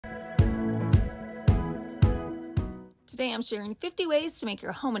Today I'm sharing 50 ways to make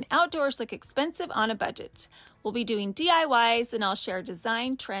your home and outdoors look expensive on a budget. We'll be doing DIYs and I'll share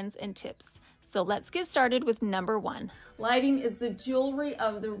design, trends, and tips. So let's get started with number 1. Lighting is the jewelry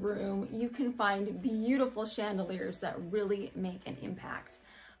of the room. You can find beautiful chandeliers that really make an impact.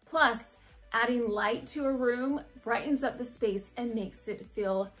 Plus, adding light to a room brightens up the space and makes it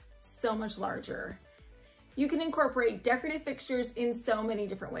feel so much larger. You can incorporate decorative fixtures in so many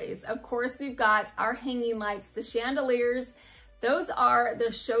different ways. Of course, we've got our hanging lights, the chandeliers. Those are the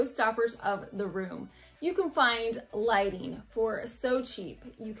showstoppers of the room. You can find lighting for so cheap.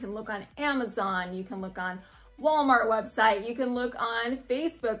 You can look on Amazon, you can look on Walmart website, you can look on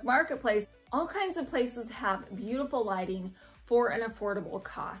Facebook Marketplace. All kinds of places have beautiful lighting for an affordable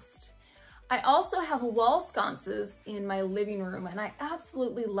cost. I also have wall sconces in my living room and I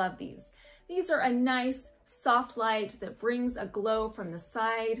absolutely love these. These are a nice soft light that brings a glow from the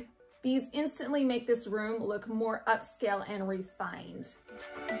side. These instantly make this room look more upscale and refined.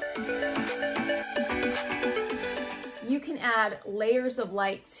 You can add layers of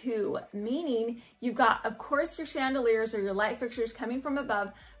light too, meaning you've got, of course, your chandeliers or your light fixtures coming from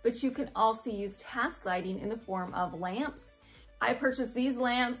above, but you can also use task lighting in the form of lamps. I purchased these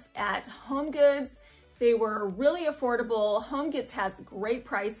lamps at HomeGoods. They were really affordable. HomeGoods has great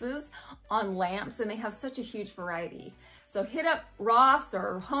prices on lamps and they have such a huge variety. So hit up Ross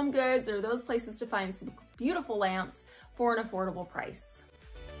or HomeGoods or those places to find some beautiful lamps for an affordable price.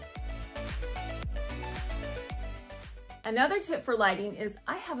 Another tip for lighting is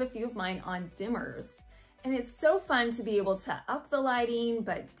I have a few of mine on dimmers. And it's so fun to be able to up the lighting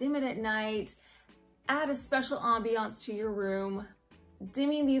but dim it at night, add a special ambiance to your room.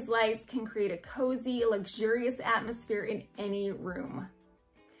 Dimming these lights can create a cozy, luxurious atmosphere in any room.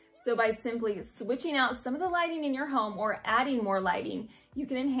 So by simply switching out some of the lighting in your home or adding more lighting, you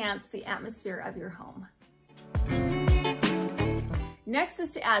can enhance the atmosphere of your home. Next is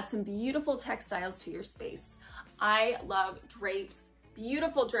to add some beautiful textiles to your space. I love drapes.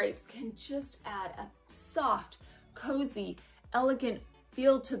 Beautiful drapes can just add a soft, cozy, elegant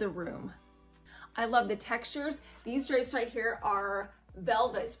feel to the room. I love the textures. These drapes right here are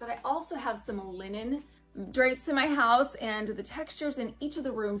velvet, but I also have some linen drapes in my house and the textures in each of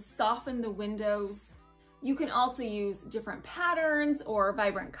the rooms soften the windows. You can also use different patterns or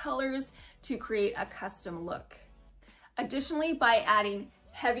vibrant colors to create a custom look. Additionally, by adding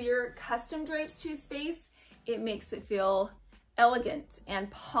heavier custom drapes to a space, it makes it feel elegant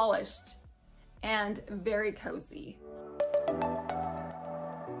and polished and very cozy.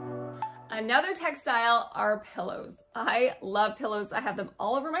 Another textile are pillows. I love pillows. I have them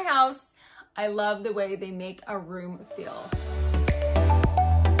all over my house. I love the way they make a room feel.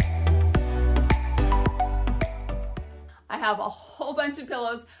 I have a whole bunch of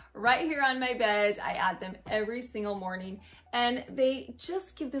pillows right here on my bed. I add them every single morning and they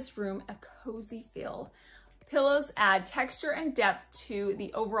just give this room a cozy feel. Pillows add texture and depth to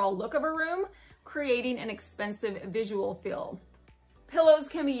the overall look of a room, creating an expensive visual feel. Pillows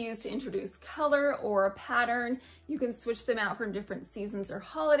can be used to introduce color or a pattern. You can switch them out from different seasons or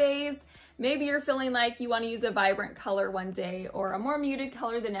holidays. Maybe you're feeling like you want to use a vibrant color one day or a more muted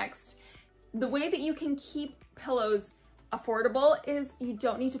color the next. The way that you can keep pillows affordable is you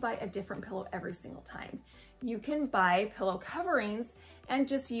don't need to buy a different pillow every single time. You can buy pillow coverings and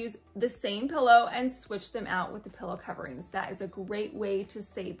just use the same pillow and switch them out with the pillow coverings. That is a great way to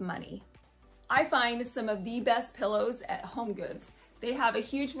save money. I find some of the best pillows at HomeGoods. They have a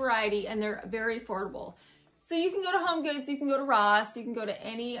huge variety and they're very affordable. So you can go to HomeGoods, you can go to Ross, you can go to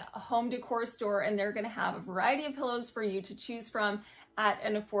any home decor store and they're gonna have a variety of pillows for you to choose from at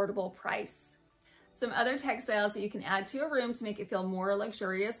an affordable price. Some other textiles that you can add to a room to make it feel more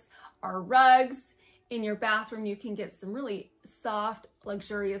luxurious are rugs. In your bathroom, you can get some really soft,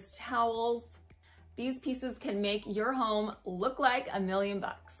 luxurious towels. These pieces can make your home look like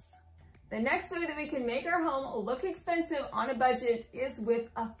 $1,000,000. The next way that we can make our home look expensive on a budget is with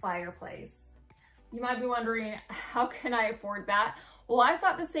a fireplace. You might be wondering, how can I afford that? Well, I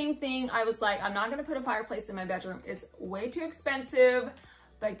thought the same thing. I was like, I'm not gonna put a fireplace in my bedroom. It's way too expensive,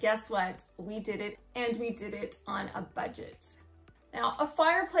 but guess what? We did it and we did it on a budget. Now, a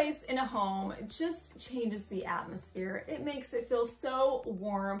fireplace in a home just changes the atmosphere. It makes it feel so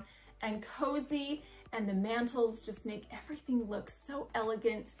warm and cozy, and the mantles just make everything look so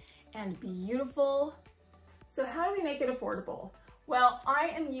elegant and beautiful. So how do we make it affordable? Well,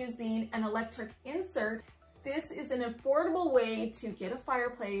 I am using an electric insert. This is an affordable way to get a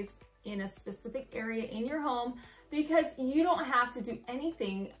fireplace in a specific area in your home because you don't have to do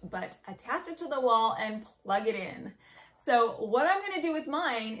anything but attach it to the wall and plug it in. So what I'm going to do with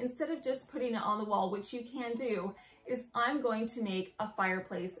mine, instead of just putting it on the wall, which you can do, is I'm going to make a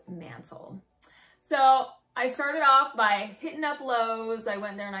fireplace mantle. So I started off by hitting up Lowe's. I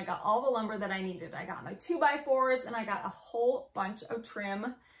went there and I got all the lumber that I needed. I got my 2x4s and I got a whole bunch of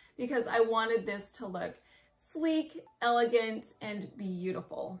trim because I wanted this to look sleek, elegant, and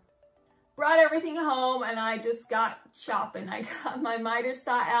beautiful. Brought everything home and I just got chopping. I got my miter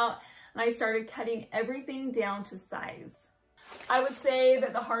saw out and I started cutting everything down to size. I would say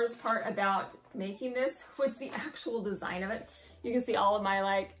that the hardest part about making this was the actual design of it. You can see all of my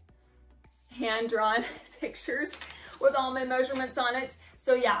like hand-drawn pictures with all my measurements on it.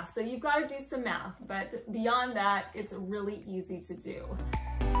 So yeah, so you've got to do some math, but beyond that, it's really easy to do.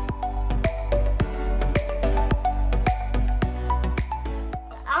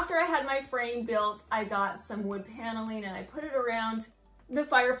 After I had my frame built, I got some wood paneling and I put it around the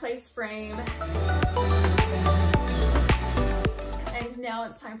fireplace frame. And now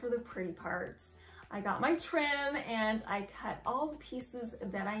it's time for the pretty part. I got my trim and I cut all the pieces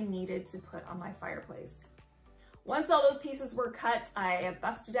that I needed to put on my fireplace. Once all those pieces were cut, I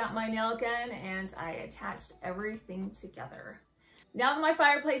busted out my nail gun and I attached everything together. Now that my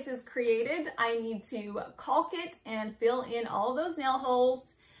fireplace is created, I need to caulk it and fill in all of those nail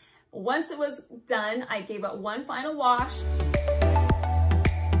holes. Once it was done, I gave it one final wash.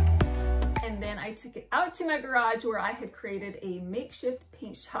 And then I took it out to my garage where I had created a makeshift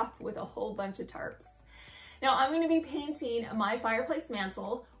paint shop with a whole bunch of tarps. Now I'm going to be painting my fireplace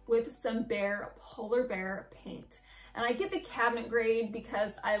mantle with some Behr Polar Bear paint. And I get the cabinet grade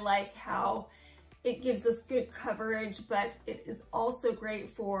because I like how it gives us good coverage, but it is also great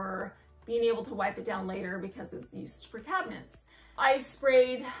for being able to wipe it down later because it's used for cabinets. I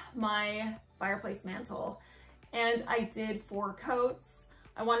sprayed my fireplace mantle and I did 4 coats.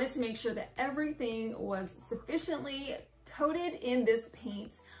 I wanted to make sure that everything was sufficiently coated in this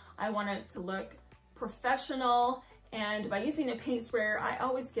paint. I want it to look professional, and by using a paint sprayer, I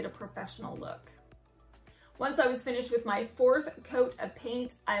always get a professional look. Once I was finished with my 4th coat of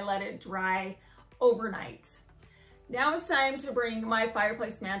paint, I let it dry overnight. Now it's time to bring my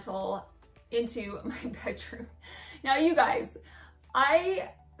fireplace mantle into my bedroom. Now you guys,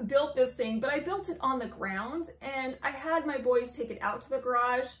 I built this thing, but I built it on the ground and I had my boys take it out to the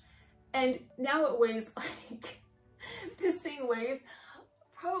garage and now it weighs like, this thing weighs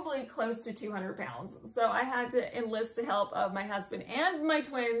probably close to 200 pounds. So I had to enlist the help of my husband and my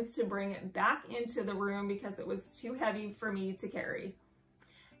twins to bring it back into the room because it was too heavy for me to carry.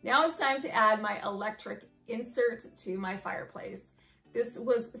 Now it's time to add my electric insert to my fireplace. This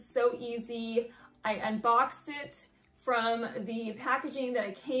was so easy. I unboxed it from the packaging that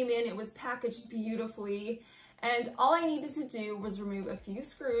it came in. It was packaged beautifully. And all I needed to do was remove a few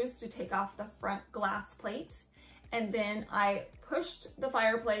screws to take off the front glass plate. And then I pushed the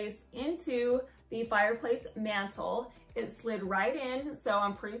fireplace into the fireplace mantle. It slid right in, so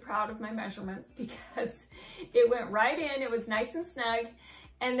I'm pretty proud of my measurements because it went right in. It was nice and snug.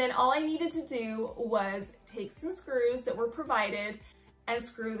 And then all I needed to do was take some screws that were provided and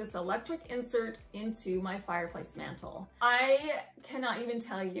screw this electric insert into my fireplace mantle. I cannot even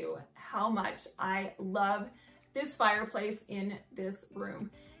tell you how much I love this fireplace in this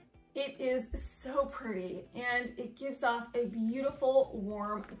room. It is so pretty and it gives off a beautiful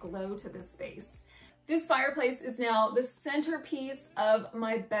warm glow to this space. This fireplace is now the centerpiece of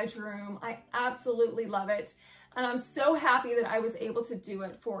my bedroom. I absolutely love it. And I'm so happy that I was able to do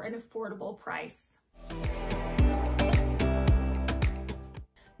it for an affordable price.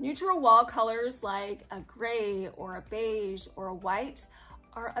 Neutral wall colors like a gray or a beige or a white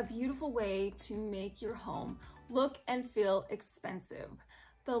are a beautiful way to make your home look and feel expensive.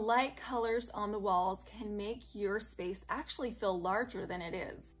 The light colors on the walls can make your space actually feel larger than it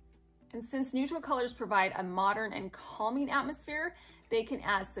is. And since neutral colors provide a modern and calming atmosphere, they can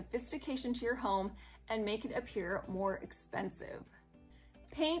add sophistication to your home and make it appear more expensive.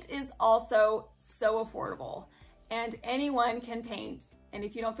 Paint is also so affordable and anyone can paint. And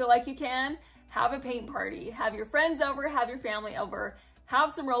if you don't feel like you can, have a paint party. Have your friends over, have your family over,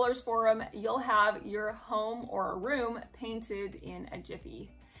 have some rollers for them. You'll have your home or a room painted in a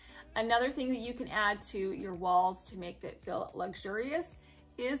jiffy. Another thing that you can add to your walls to make it feel luxurious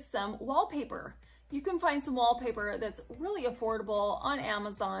is some wallpaper. You can find some wallpaper that's really affordable on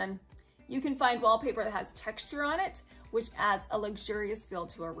Amazon. You can find wallpaper that has texture on it, which adds a luxurious feel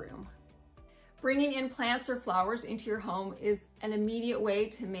to a room. Bringing in plants or flowers into your home is an immediate way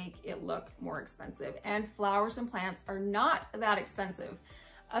to make it look more expensive. And flowers and plants are not that expensive.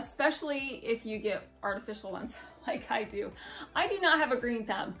 especially if you get artificial ones like I do. I do not have a green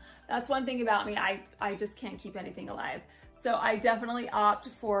thumb. That's one thing about me. I just can't keep anything alive. So I definitely opt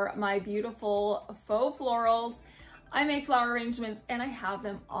for my beautiful faux florals. I make flower arrangements and I have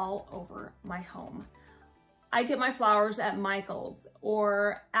them all over my home. I get my flowers at Michael's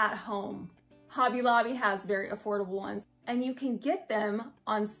or at home. Hobby Lobby has very affordable ones and you can get them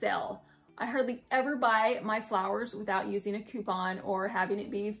on sale. I hardly ever buy my flowers without using a coupon or having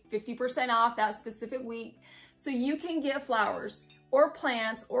it be 50% off that specific week. So you can get flowers or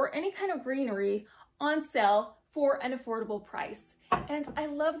plants or any kind of greenery on sale for an affordable price. And I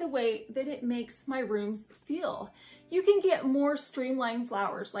love the way that it makes my rooms feel. You can get more streamlined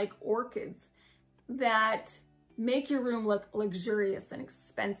flowers like orchids that make your room look luxurious and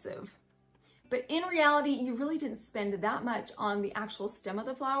expensive. But in reality, you really didn't spend that much on the actual stem of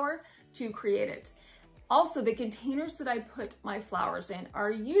the flower to create it. Also, the containers that I put my flowers in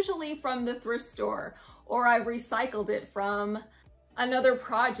are usually from the thrift store, or I've recycled it from another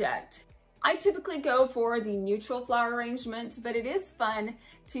project. I typically go for the neutral flower arrangement, but it is fun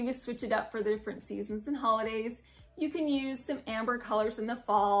to switch it up for the different seasons and holidays. You can use some amber colors in the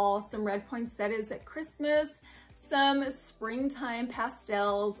fall, some red poinsettias at Christmas, some springtime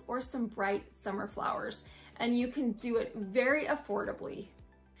pastels, or some bright summer flowers, and you can do it very affordably.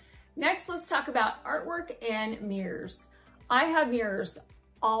 Next, let's talk about artwork and mirrors. I have mirrors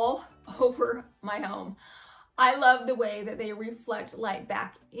all over my home. I love the way that they reflect light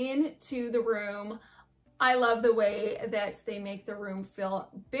back into the room. I love the way that they make the room feel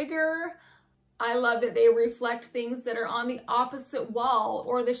bigger. I love that they reflect things that are on the opposite wall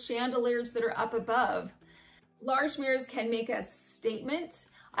or the chandeliers that are up above. Large mirrors can make a statement.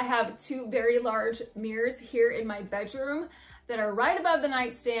 I have two very large mirrors here in my bedroom that are right above the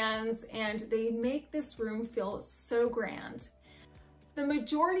nightstands, and they make this room feel so grand. The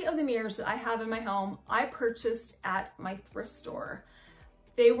majority of the mirrors that I have in my home, I purchased at my thrift store.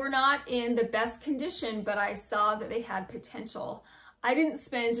 They were not in the best condition, but I saw that they had potential. I didn't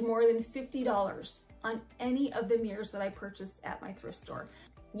spend more than $50 on any of the mirrors that I purchased at my thrift store.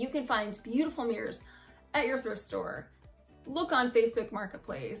 You can find beautiful mirrors at your thrift store. Look on Facebook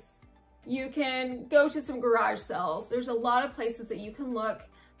Marketplace. You can go to some garage sales. There's a lot of places that you can look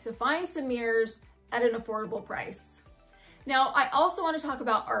to find some mirrors at an affordable price. Now, I also want to talk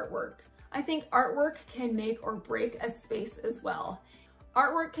about artwork. I think artwork can make or break a space as well.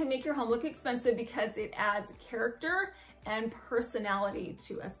 Artwork can make your home look expensive because it adds character and personality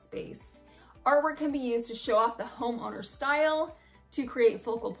to a space. Artwork can be used to show off the homeowner's style, to create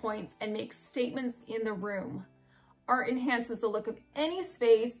focal points and make statements in the room. Art enhances the look of any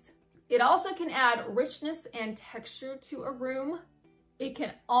space. It also can add richness and texture to a room. It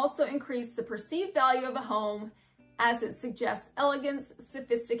can also increase the perceived value of a home as it suggests elegance,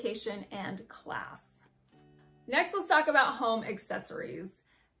 sophistication, and class. Next, let's talk about home accessories.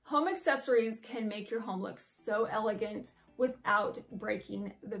 Home accessories can make your home look so elegant without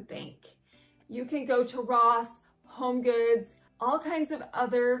breaking the bank. You can go to Ross, Home Goods, all kinds of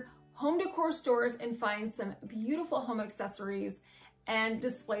other home decor stores and find some beautiful home accessories and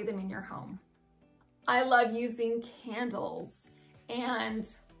display them in your home. I love using candles and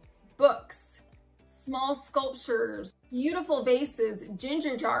books, small sculptures, beautiful vases,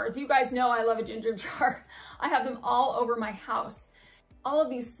 ginger jars. You guys know I love a ginger jar. I have them all over my house. All of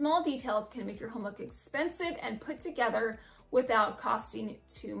these small details can make your home look expensive and put together without costing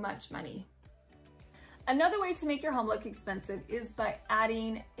too much money. Another way to make your home look expensive is by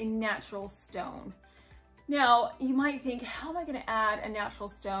adding a natural stone. Now, you might think, how am I going to add a natural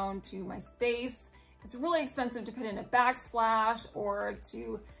stone to my space? It's really expensive to put in a backsplash or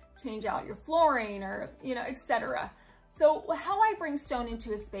to change out your flooring or, etc. So how I bring stone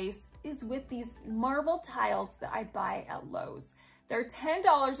into a space is with these marble tiles that I buy at Lowe's. They're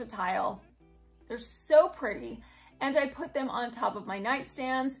 $10 a tile. They're so pretty. And I put them on top of my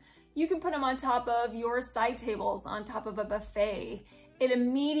nightstands. You can put them on top of your side tables, on top of a buffet. It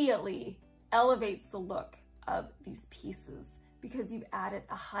immediately elevates the look of these pieces because you've added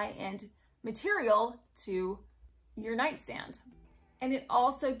a high-end material to your nightstand. And it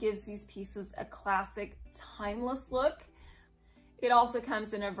also gives these pieces a classic, timeless look. It also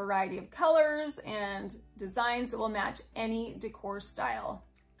comes in a variety of colors and designs that will match any decor style.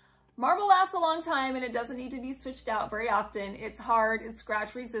 Marble lasts a long time and it doesn't need to be switched out very often. It's hard, it's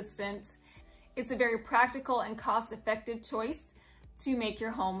scratch resistant. It's a very practical and cost-effective choice to make your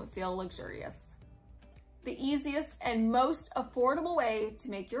home feel luxurious. The easiest and most affordable way to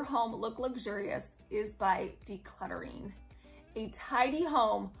make your home look luxurious is by decluttering. A tidy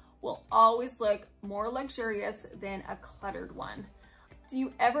home will always look more luxurious than a cluttered one. Do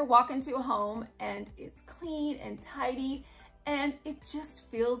you ever walk into a home and it's clean and tidy and it just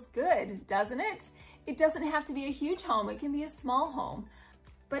feels good, doesn't it? It doesn't have to be a huge home, it can be a small home.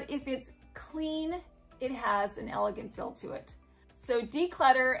 But if it's clean, it has an elegant feel to it. So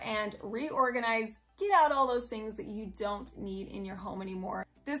declutter and reorganize, get out all those things that you don't need in your home anymore.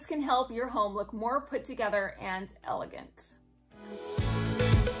 This can help your home look more put together and elegant.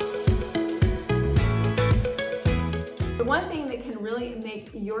 The one thing that can really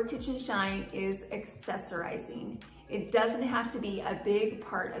make your kitchen shine is accessorizing. It doesn't have to be a big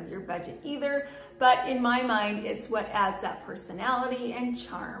part of your budget either, but in my mind, it's what adds that personality and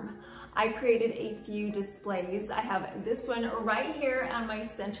charm. I created a few displays. I have this one right here on my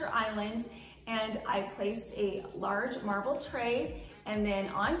center island, and I placed a large marble tray, and then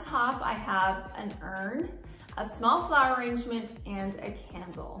on top I have an urn, a small flower arrangement, and a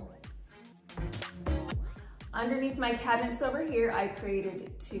candle. Underneath my cabinets over here, I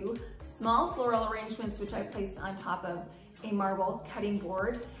created two small floral arrangements, which I placed on top of a marble cutting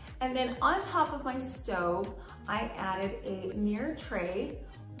board. And then on top of my stove, I added a mirror tray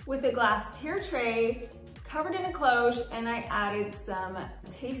with a glass tier tray covered in a cloche, and I added some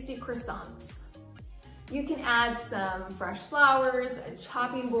tasty croissants. You can add some fresh flowers, a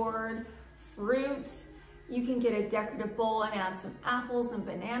chopping board, fruit. You can get a decorative bowl and add some apples and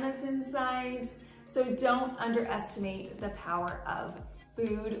bananas inside. So don't underestimate the power of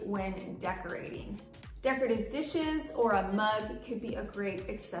food when decorating. Decorative dishes or a mug could be a great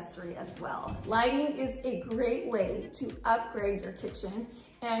accessory as well. Lighting is a great way to upgrade your kitchen,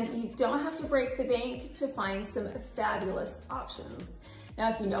 and you don't have to break the bank to find some fabulous options.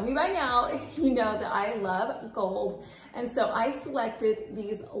 Now, if you know me by now, you know that I love gold, and so I selected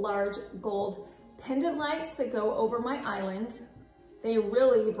these large gold pendant lights that go over my island. They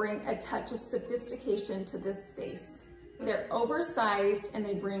really bring a touch of sophistication to this space. They're oversized and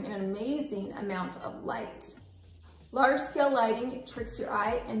they bring an amazing amount of light. Large scale lighting tricks your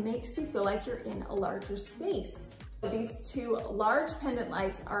eye and makes you feel like you're in a larger space. These two large pendant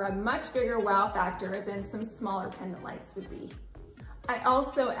lights are a much bigger wow factor than some smaller pendant lights would be. I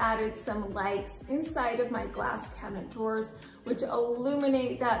also added some lights inside of my glass cabinet drawers, which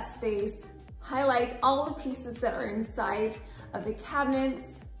illuminate that space, highlight all the pieces that are inside of the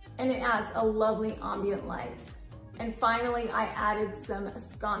cabinets, and it adds a lovely ambient light. And finally, I added some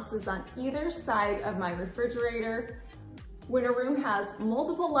sconces on either side of my refrigerator. When a room has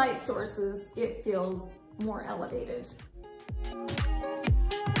multiple light sources, it feels more elevated.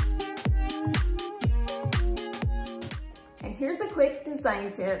 And here's a quick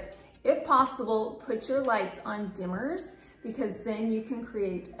design tip. If possible, put your lights on dimmers, because then you can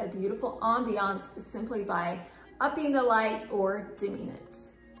create a beautiful ambiance simply by upping the light or dimming it.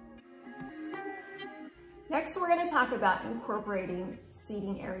 Next, we're going to talk about incorporating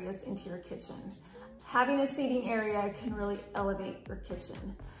seating areas into your kitchen. Having a seating area can really elevate your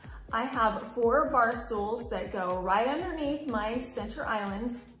kitchen. I have 4 bar stools that go right underneath my center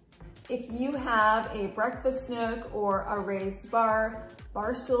island. If you have a breakfast nook or a raised bar,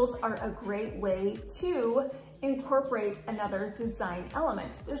 bar stools are a great way to incorporate another design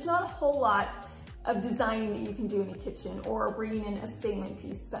element. There's not a whole lot of designing that you can do in a kitchen or bringing in a statement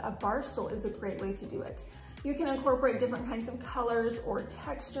piece, but a bar stool is a great way to do it. You can incorporate different kinds of colors or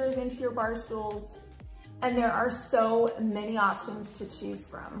textures into your bar stools, and there are so many options to choose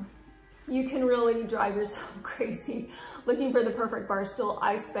from. You can really drive yourself crazy looking for the perfect bar stool.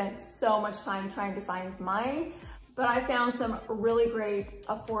 I spent so much time trying to find mine, but I found some really great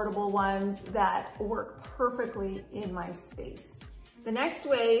affordable ones that work perfectly in my space. The next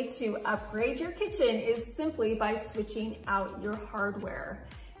way to upgrade your kitchen is simply by switching out your hardware.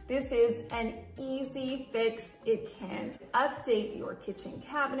 This is an easy fix. It can update your kitchen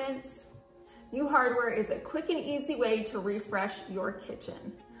cabinets. New hardware is a quick and easy way to refresh your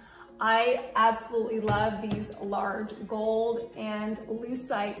kitchen. I absolutely love these large gold and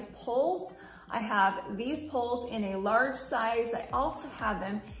lucite poles. I have these poles in a large size. I also have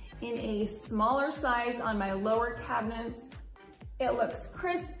them in a smaller size on my lower cabinets. It looks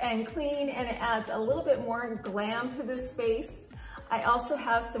crisp and clean, and it adds a little bit more glam to this space. I also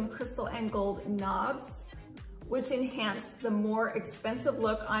have some crystal and gold knobs, which enhance the more expensive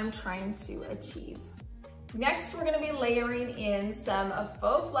look I'm trying to achieve. Next, we're gonna be layering in some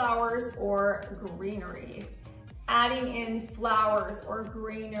faux flowers or greenery. Adding in flowers or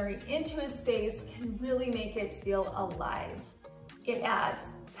greenery into a space can really make it feel alive. It adds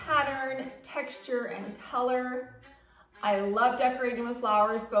pattern, texture, and color. I love decorating with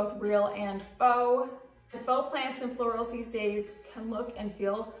flowers, both real and faux. The faux plants and florals these days can look and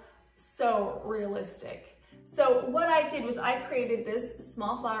feel so realistic. So what I did was I created this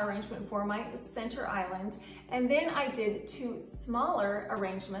small flower arrangement for my center island, and then I did 2 smaller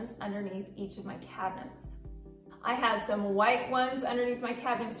arrangements underneath each of my cabinets. I had some white ones underneath my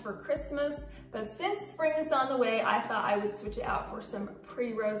cabinets for Christmas, but since spring is on the way, I thought I would switch it out for some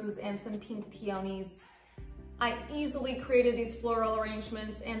pretty roses and some pink peonies. I easily created these floral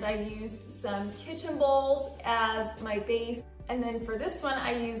arrangements, and I used some kitchen bowls as my base. And then for this one,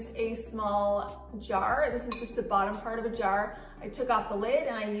 I used a small jar. This is just the bottom part of a jar. I took off the lid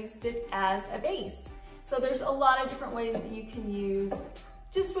and I used it as a base. So there's a lot of different ways that you can use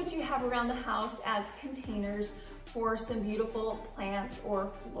just what you have around the house as containers for some beautiful plants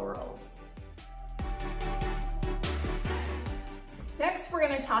or florals. Next, we're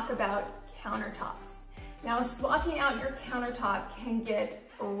going to talk about countertops. Now, swapping out your countertop can get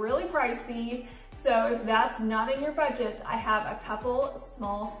really pricey. So if that's not in your budget, I have a couple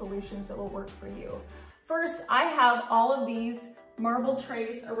small solutions that will work for you. First, I have all of these marble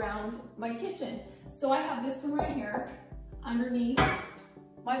trays around my kitchen. So I have this one right here underneath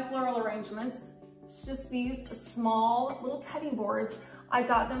my floral arrangements. It's just these small little cutting boards. I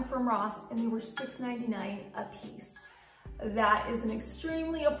got them from Ross and they were $6.99 a piece. That is an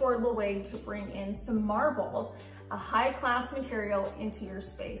extremely affordable way to bring in some marble, a high-class material, into your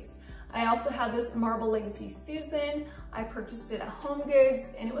space. I also have this marble Legacy Susan. I purchased it at Home Goods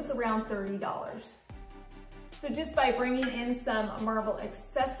and it was around $30. So just by bringing in some marble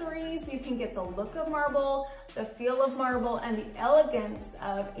accessories, you can get the look of marble, the feel of marble, and the elegance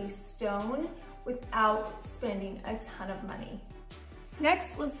of a stone without spending a ton of money. Next,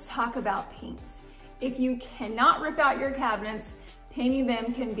 let's talk about paint. If you cannot rip out your cabinets, painting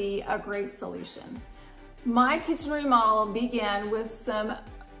them can be a great solution. My kitchen remodel began with some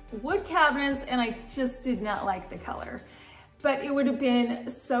wood cabinets and I just did not like the color. But it would have been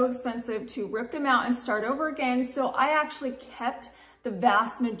so expensive to rip them out and start over again, so I actually kept the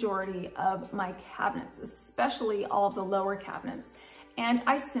vast majority of my cabinets, especially all of the lower cabinets, and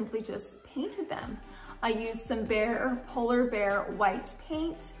I simply just painted them. I used some Behr, Polar Bear white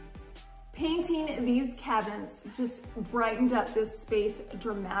paint. Painting these cabinets just brightened up this space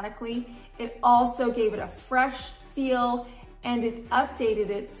dramatically. It also gave it a fresh feel and it updated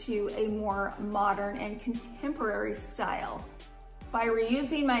it to a more modern and contemporary style. By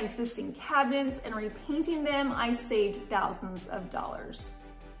reusing my existing cabinets and repainting them, I saved thousands of dollars.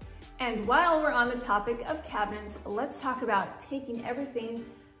 And while we're on the topic of cabinets, let's talk about taking everything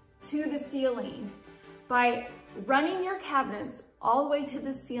to the ceiling. By running your cabinets all the way to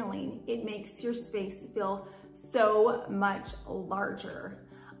the ceiling, it makes your space feel so much larger.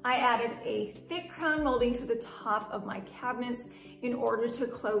 I added a thick crown molding to the top of my cabinets in order to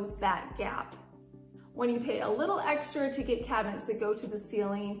close that gap. When you pay a little extra to get cabinets that go to the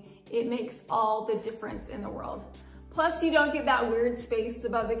ceiling, it makes all the difference in the world. Plus, you don't get that weird space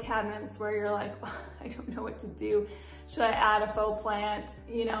above the cabinets where you're like, oh, I don't know what to do. Should I add a faux plant?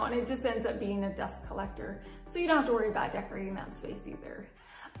 You know, and it just ends up being a dust collector. So you don't have to worry about decorating that space either.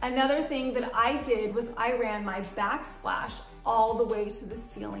 Another thing that I did was I ran my backsplash all the way to the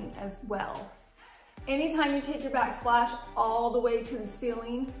ceiling as well. Anytime you take your backsplash all the way to the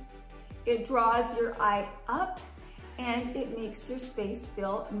ceiling, it draws your eye up and it makes your space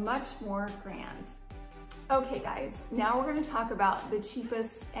feel much more grand. Okay guys, now we're gonna talk about the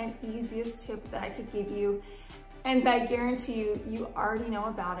cheapest and easiest tip that I could give you, and I guarantee you, you already know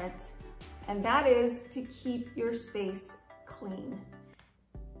about it, and that is to keep your space clean.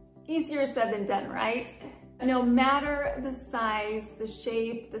 Easier said than done, right? No matter the size, the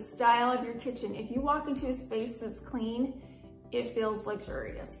shape, the style of your kitchen, if you walk into a space that's clean, it feels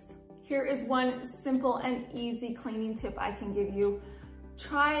luxurious. Here is one simple and easy cleaning tip I can give you.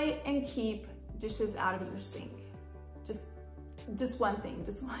 Try and keep dishes out of your sink. Just one thing,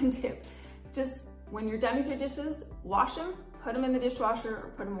 just one tip. Just when you're done with your dishes, wash them, put them in the dishwasher,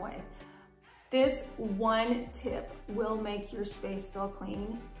 or put them away. This one tip will make your space feel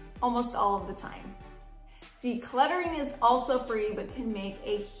clean almost all of the time. Decluttering is also free, but can make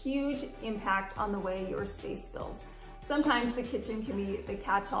a huge impact on the way your space feels. Sometimes the kitchen can be the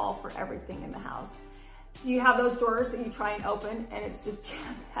catch-all for everything in the house. Do you have those drawers that you try and open and it's just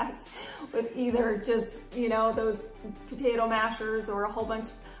jam-packed with either just, you know, those potato mashers or a whole bunch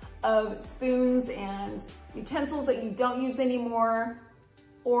of spoons and utensils that you don't use anymore,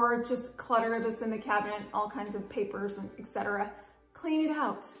 or just clutter that's in the cabinet, all kinds of papers and etc. Clean it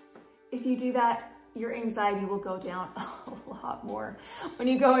out. If you do that, your anxiety will go down a lot more when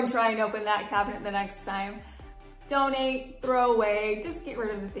you go and try and open that cabinet the next time. Donate, throw away, just get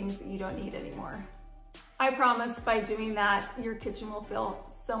rid of the things that you don't need anymore. I promise by doing that, your kitchen will feel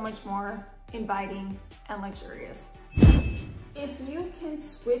so much more inviting, and luxurious. If you can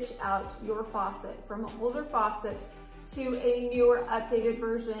switch out your faucet from an older faucet to a newer, updated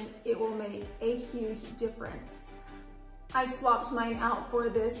version, it will make a huge difference. I swapped mine out for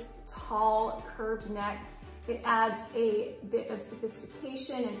this tall, curved neck. It adds a bit of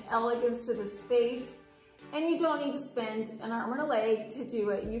sophistication and elegance to the space, and you don't need to spend an arm and a leg to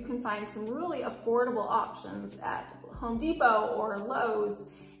do it. You can find some really affordable options at Home Depot or Lowe's,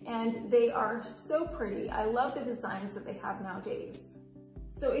 and they are so pretty. I love the designs that they have nowadays.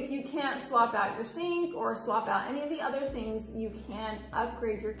 So if you can't swap out your sink or swap out any of the other things, you can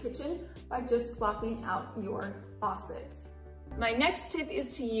upgrade your kitchen by just swapping out your faucet. My next tip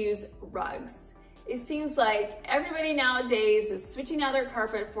is to use rugs. It seems like everybody nowadays is switching out their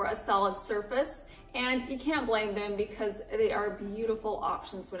carpet for a solid surface, and you can't blame them because they are beautiful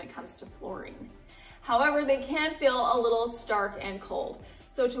options when it comes to flooring. However, they can feel a little stark and cold.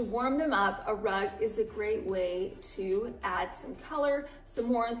 So to warm them up, a rug is a great way to add some color, some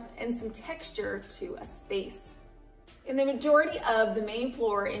warmth, and some texture to a space. In the majority of the main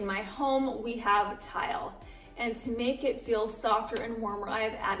floor in my home, we have tile. And to make it feel softer and warmer, I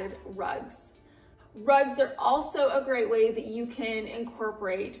have added rugs. Rugs are also a great way that you can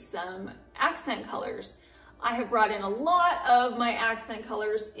incorporate some accent colors. I have brought in a lot of my accent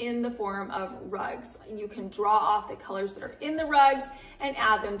colors in the form of rugs. You can draw off the colors that are in the rugs and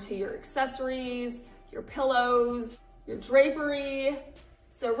add them to your accessories, your pillows, your drapery.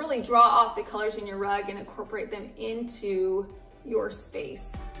 So really draw off the colors in your rug and incorporate them into your space.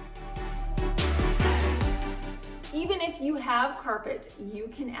 Even if you have carpet, you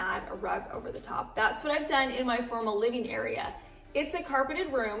can add a rug over the top. That's what I've done in my formal living area. It's a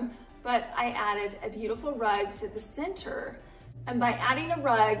carpeted room, but I added a beautiful rug to the center. And by adding a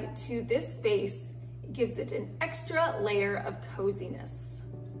rug to this space, it gives it an extra layer of coziness.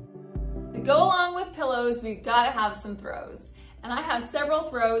 To go along with pillows, we've got to have some throws. And I have several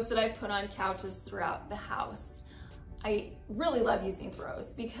throws that I put on couches throughout the house. I really love using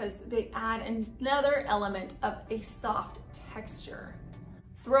throws because they add another element of a soft texture.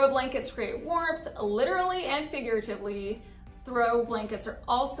 Throw blankets create warmth, literally and figuratively. Throw blankets are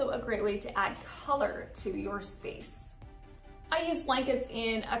also a great way to add color to your space. I use blankets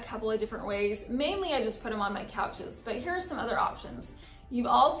in a couple of different ways. Mainly I just put them on my couches, but here are some other options. You've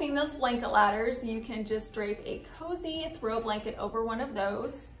all seen those blanket ladders. You can just drape a cozy throw blanket over one of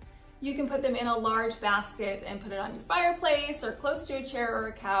those. You can put them in a large basket and put it on your fireplace or close to a chair or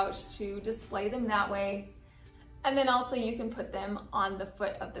a couch to display them that way. And then also you can put them on the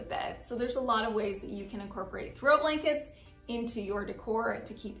foot of the bed. So there's a lot of ways that you can incorporate throw blankets into your decor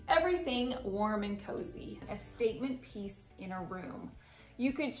to keep everything warm and cozy. A statement piece in a room.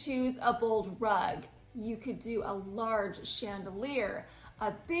 You could choose a bold rug. You could do a large chandelier,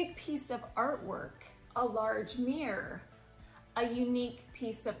 a big piece of artwork, a large mirror, a unique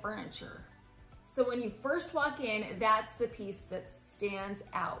piece of furniture. So when you first walk in, that's the piece that stands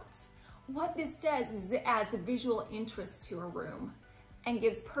out. What this does is it adds a visual interest to a room and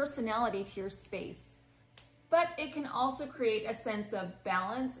gives personality to your space. But it can also create a sense of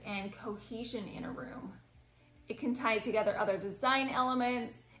balance and cohesion in a room. It can tie together other design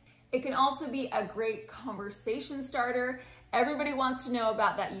elements. It can also be a great conversation starter. Everybody wants to know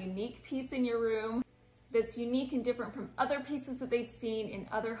about that unique piece in your room that's unique and different from other pieces that they've seen in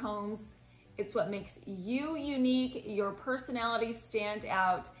other homes. It's what makes you unique, your personality stand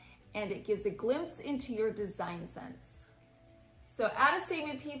out, and it gives a glimpse into your design sense. So add a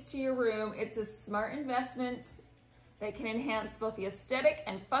statement piece to your room. It's a smart investment that can enhance both the aesthetic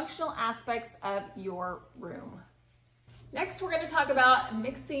and functional aspects of your room. Next, we're going to talk about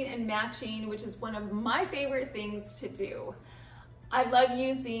mixing and matching, which is one of my favorite things to do. I love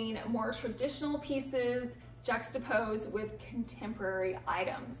using more traditional pieces juxtaposed with contemporary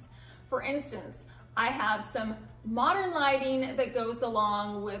items. For instance, I have some modern lighting that goes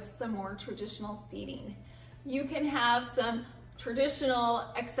along with some more traditional seating. You can have some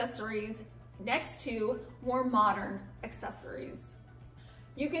traditional accessories next to more modern accessories.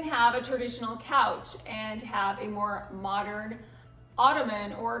 You can have a traditional couch and have a more modern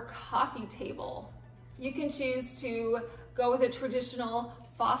ottoman or coffee table. You can choose to go with a traditional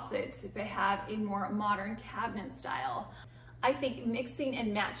faucet but have a more modern cabinet style. I think mixing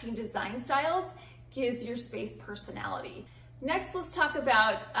and matching design styles gives your space personality. Next, let's talk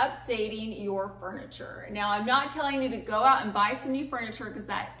about updating your furniture. Now, I'm not telling you to go out and buy some new furniture because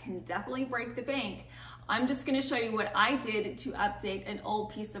that can definitely break the bank. I'm just gonna show you what I did to update an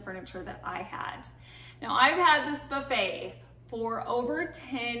old piece of furniture that I had. Now, I've had this buffet for over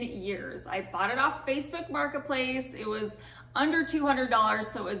 10 years. I bought it off Facebook Marketplace. It was under $200,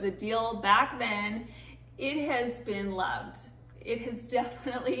 so it was a deal back then. It has been loved. It has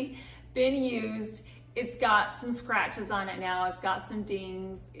definitely been used. It's got some scratches on it now. It's got some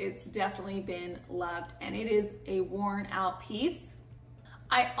dings. It's definitely been loved, and it is a worn out piece.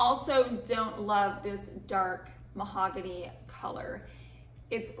 I also don't love this dark mahogany color.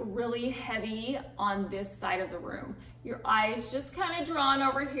 It's really heavy on this side of the room. Your eye is just kind of drawn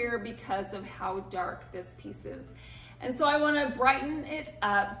over here because of how dark this piece is. And so I want to brighten it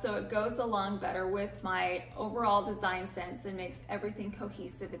up so it goes along better with my overall design sense and makes everything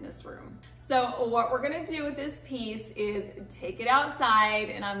cohesive in this room. So what we're going to do with this piece is take it outside,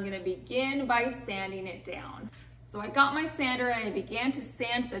 and I'm going to begin by sanding it down. So I got my sander and I began to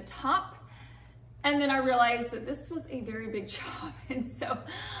sand the top, and then I realized that this was a very big job, and so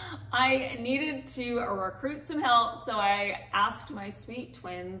I needed to recruit some help. So I asked my sweet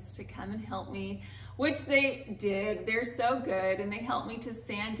twins to come and help me, which they did. They're so good, and they helped me to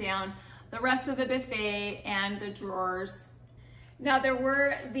sand down the rest of the buffet and the drawers. Now there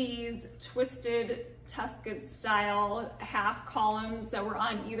were these twisted Tuscan style half columns that were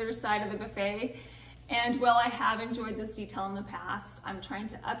on either side of the buffet. And while I have enjoyed this detail in the past, I'm trying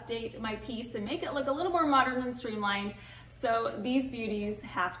to update my piece and make it look a little more modern and streamlined. So these beauties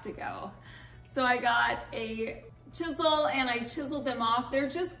have to go. So I got a chisel and I chiseled them off. They're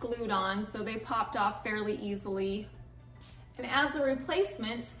just glued on, so they popped off fairly easily. And as a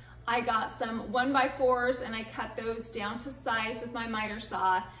replacement, I got some 1x4s and I cut those down to size with my miter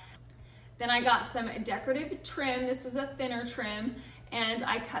saw. Then I got some decorative trim. This is a thinner trim, and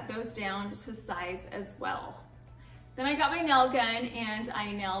I cut those down to size as well. Then I got my nail gun and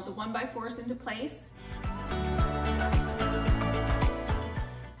I nailed the 1x4s into place.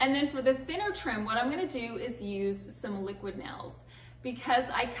 And then for the thinner trim, what I'm gonna do is use some liquid nails. Because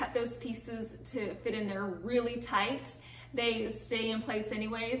I cut those pieces to fit in there really tight, they stay in place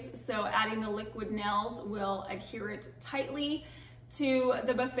anyways, so adding the liquid nails will adhere it tightly to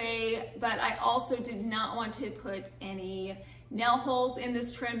the buffet, but I also did not want to put any nail holes in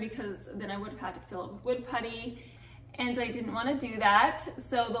this trim because then I would have had to fill it with wood putty, and I didn't want to do that.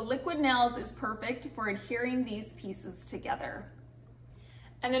 So the liquid nails is perfect for adhering these pieces together.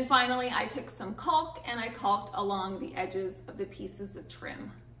 And then finally, I took some caulk and I caulked along the edges of the pieces of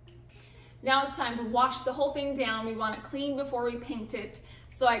trim. Now it's time to wash the whole thing down. We want it clean before we paint it.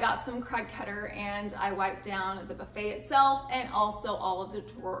 So I got some crud cutter and I wiped down the buffet itself and also all of the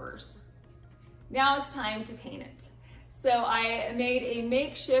drawers. Now it's time to paint it. So I made a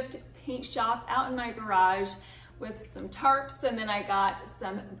makeshift paint shop out in my garage with some tarps, and then I got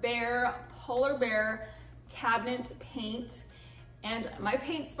some Behr, Polar Bear cabinet paint and my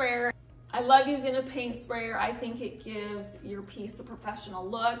paint sprayer. I love using a paint sprayer. I think it gives your piece a professional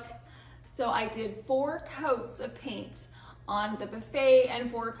look. So I did 4 coats of paint on the buffet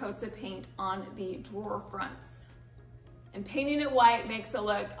and 4 coats of paint on the drawer fronts. And painting it white makes it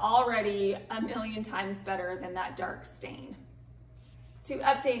look already a million times better than that dark stain. To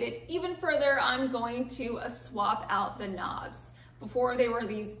update it even further, I'm going to swap out the knobs. Before they were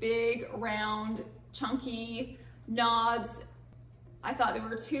these big, round, chunky knobs. I thought they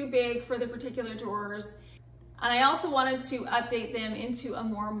were too big for the particular drawers. And I also wanted to update them into a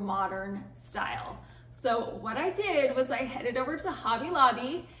more modern style. So what I did was I headed over to Hobby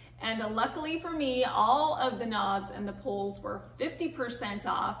Lobby, and luckily for me, all of the knobs and the pulls were 50%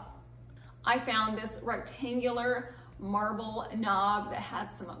 off. I found this rectangular marble knob that has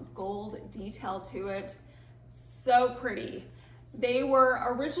some gold detail to it. So pretty. They were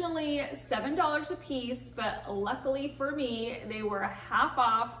originally $7 a piece, but luckily for me, they were half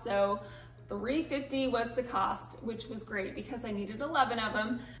off, so $3.50 was the cost, which was great because I needed 11 of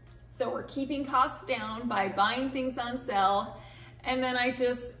them. So we're keeping costs down by buying things on sale. And then I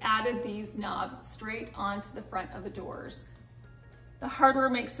just added these knobs straight onto the front of the doors. The hardware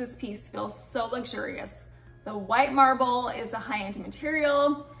makes this piece feel so luxurious. The white marble is a high-end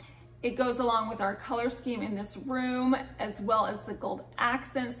material. It goes along with our color scheme in this room, as well as the gold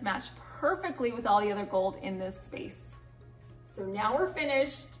accents match perfectly with all the other gold in this space. So now we're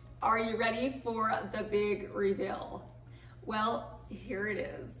finished. Are you ready for the big reveal? Well, here it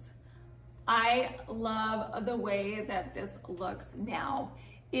is. I love the way that this looks now.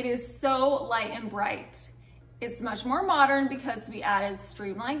 It is so light and bright. It's much more modern because we added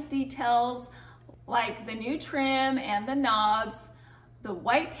streamlined details like the new trim and the knobs. The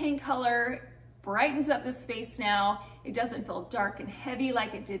white paint color brightens up the space now. It doesn't feel dark and heavy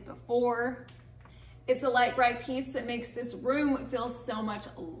like it did before. It's a light, bright piece that makes this room feel so much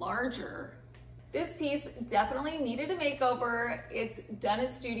larger. This piece definitely needed a makeover. It's done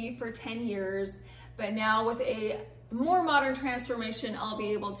its duty for 10 years, but now with a more modern transformation, I'll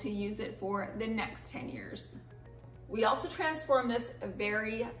be able to use it for the next 10 years. We also transformed this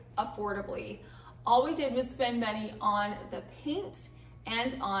very affordably. All we did was spend money on the paint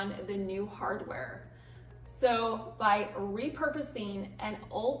and on the new hardware. So by repurposing an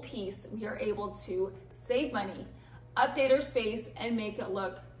old piece, we are able to save money, update our space, and make it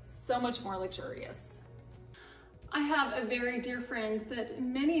look so much more luxurious. I have a very dear friend that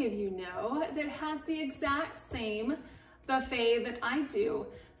many of you know that has the exact same buffet that I do.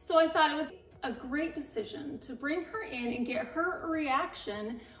 So I thought it was a great decision to bring her in and get her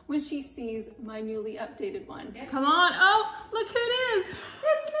reaction when she sees my newly updated one. Come on. Oh, look who it is.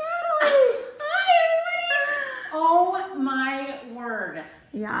 It's Natalie. Hi, everybody. Oh my word.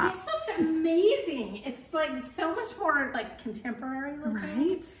 Yeah. This looks amazing. It's like so much more like contemporary looking.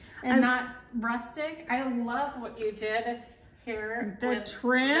 Right? And not rustic. I love what you did here. The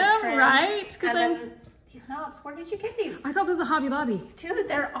trim, right? And then these knobs, where did you get these? I got those at Hobby Lobby. Dude,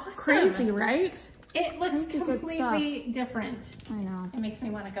 they're awesome. Crazy, right? It looks completely different. I know. It makes me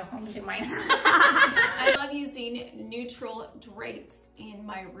want to go home and do mine. I love using neutral drapes in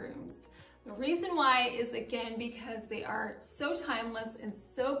my rooms. The reason why is, again, because they are so timeless and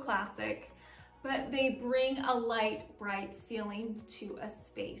so classic, but they bring a light, bright feeling to a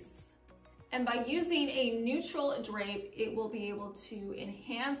space. And by using a neutral drape, it will be able to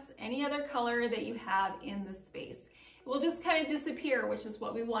enhance any other color that you have in the space. It will just kind of disappear, which is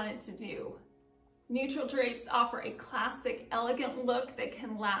what we want it to do. Neutral drapes offer a classic, elegant look that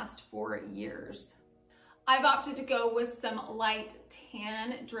can last for years. I've opted to go with some light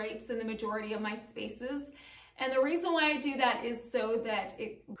tan drapes in the majority of my spaces. And the reason why I do that is so that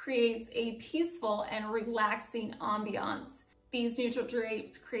it creates a peaceful and relaxing ambiance. These neutral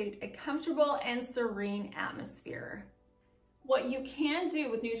drapes create a comfortable and serene atmosphere. What you can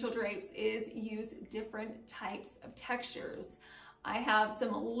do with neutral drapes is use different types of textures. I have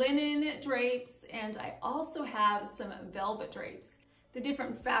some linen drapes and I also have some velvet drapes. The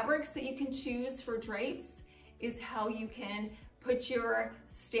different fabrics that you can choose for drapes is how you can put your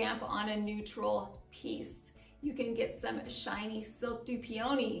stamp on a neutral piece. You can get some shiny silk du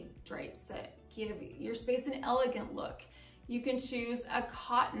peony drapes that give your space an elegant look. You can choose a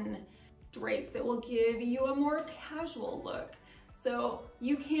cotton drape that will give you a more casual look. So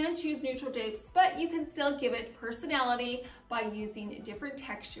you can choose neutral drapes, but you can still give it personality by using different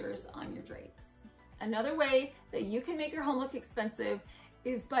textures on your drapes. Another way that you can make your home look expensive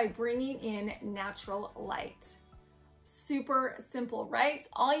is by bringing in natural light. Super simple, right?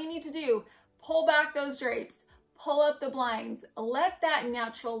 All you need to do, pull back those drapes, pull up the blinds, let that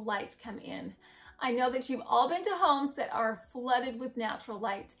natural light come in. I know that you've all been to homes that are flooded with natural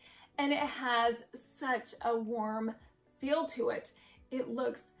light, and it has such a warm feel to it. It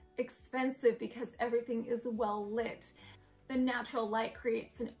looks expensive because everything is well lit. The natural light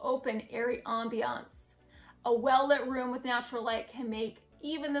creates an open, airy ambiance. A well-lit room with natural light can make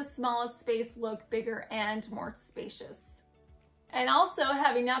even the smallest space look bigger and more spacious. And also,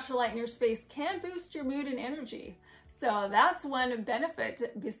 having natural light in your space can boost your mood and energy. So that's one benefit.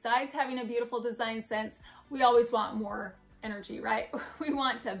 Besides having a beautiful design sense, we always want more energy, right? We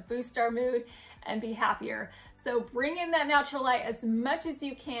want to boost our mood and be happier. So bring in that natural light as much as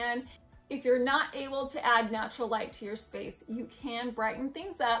you can. If you're not able to add natural light to your space, you can brighten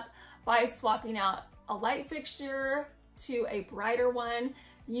things up by swapping out a light fixture to a brighter one.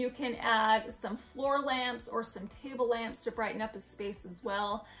 You can add some floor lamps or some table lamps to brighten up a space as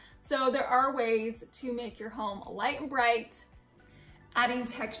well. So there are ways to make your home light and bright. Adding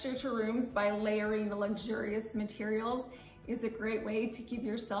texture to rooms by layering luxurious materials is a great way to give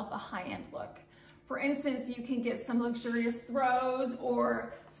yourself a high-end look. For instance, you can get some luxurious throws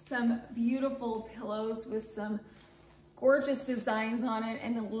or some beautiful pillows with some gorgeous designs on it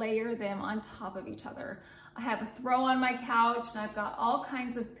and layer them on top of each other. I have a throw on my couch and I've got all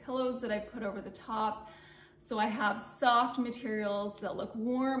kinds of pillows that I put over the top. So I have soft materials that look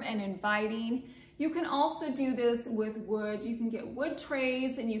warm and inviting. You can also do this with wood. You can get wood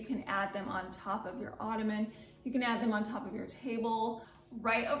trays and you can add them on top of your ottoman. You can add them on top of your table.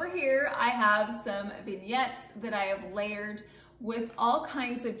 Right over here, I have some vignettes that I have layered with all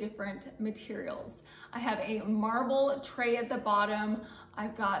kinds of different materials. I have a marble tray at the bottom.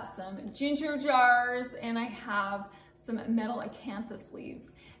 I've got some ginger jars and I have some metal acanthus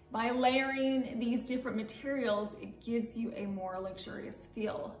leaves. By layering these different materials, it gives you a more luxurious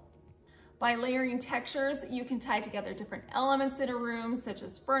feel. By layering textures, you can tie together different elements in a room, such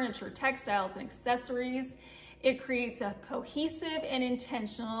as furniture, textiles, and accessories. It creates a cohesive and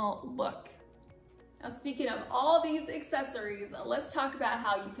intentional look. Now, speaking of all these accessories, let's talk about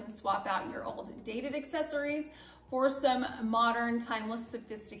how you can swap out your old dated accessories for some modern, timeless,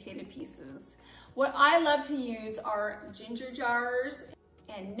 sophisticated pieces. What I love to use are ginger jars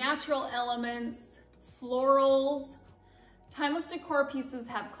and natural elements, florals. Timeless decor pieces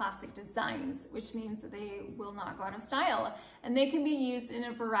have classic designs, which means that they will not go out of style, and they can be used in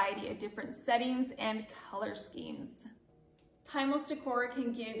a variety of different settings and color schemes. Timeless decor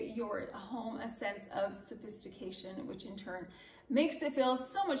can give your home a sense of sophistication, which in turn makes it feel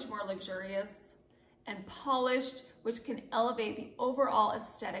so much more luxurious and polished, which can elevate the overall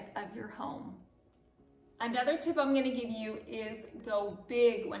aesthetic of your home. Another tip I'm going to give you is go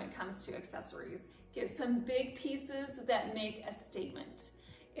big when it comes to accessories. Get some big pieces that make a statement.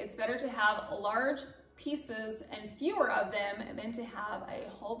 It's better to have large pieces and fewer of them than to have a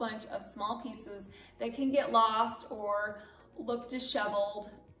whole bunch of small pieces that can get lost or look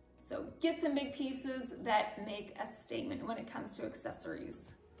disheveled. So get some big pieces that make a statement when it comes to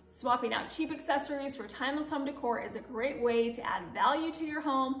accessories. Swapping out cheap accessories for timeless home decor is a great way to add value to your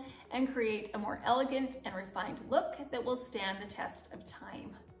home and create a more elegant and refined look that will stand the test of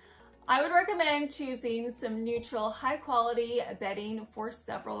time. I would recommend choosing some neutral, high quality bedding for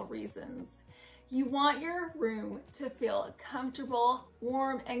several reasons. You want your room to feel comfortable,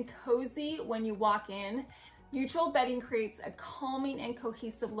 warm, and cozy when you walk in. Neutral bedding creates a calming and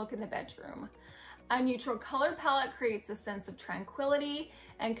cohesive look in the bedroom. A neutral color palette creates a sense of tranquility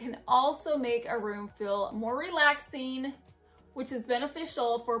and can also make a room feel more relaxing, which is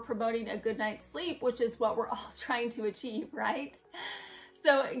beneficial for promoting a good night's sleep, which is what we're all trying to achieve, right?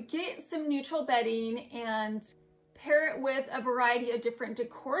 So get some neutral bedding and pair it with a variety of different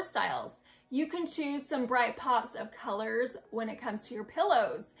decor styles. You can choose some bright pops of colors when it comes to your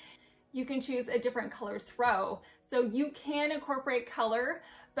pillows. You can choose a different color throw. So you can incorporate color,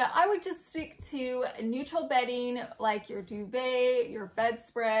 but I would just stick to neutral bedding like your duvet, your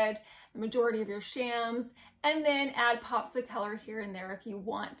bedspread, the majority of your shams, and then add pops of color here and there if you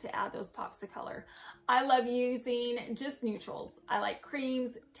want to add those pops of color. I love using just neutrals. I like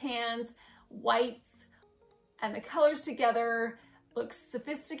creams, tans, whites, and the colors together look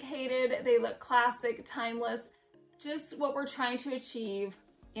sophisticated. They look classic, timeless, just what we're trying to achieve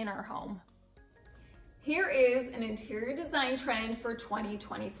in our home. Here is an interior design trend for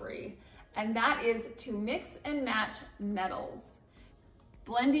 2023, and that is to mix and match metals.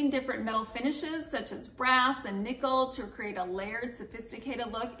 Blending different metal finishes such as brass and nickel to create a layered,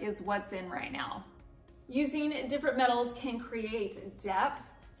 sophisticated look is what's in right now. Using different metals can create depth,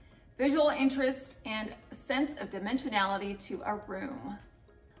 visual interest, and a sense of dimensionality to a room.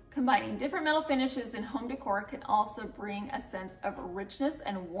 Combining different metal finishes in home decor can also bring a sense of richness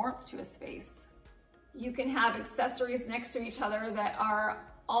and warmth to a space. You can have accessories next to each other that are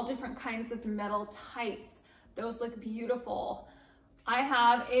all different kinds of metal types. Those look beautiful. I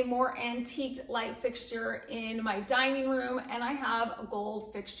have a more antique light fixture in my dining room, and I have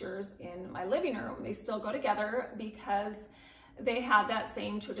gold fixtures in my living room. They still go together because they have that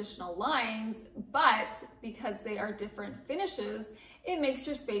same traditional lines, but because they are different finishes, it makes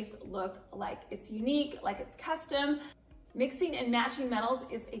your space look like it's unique, like it's custom. Mixing and matching metals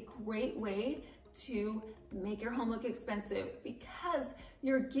is a great way to make your home look expensive because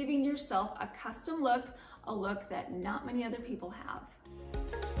you're giving yourself a custom look, a look that not many other people have.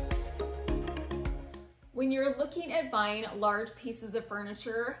 When you're looking at buying large pieces of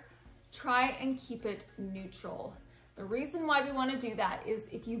furniture, try and keep it neutral. The reason why we want to do that is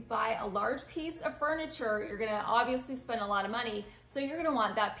if you buy a large piece of furniture, you're going to obviously spend a lot of money, so you're going to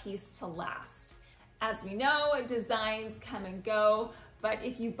want that piece to last. As we know, designs come and go, but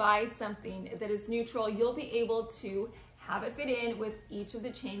if you buy something that is neutral, you'll be able to have it fit in with each of the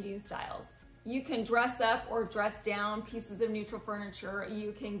changing styles. You can dress up or dress down pieces of neutral furniture.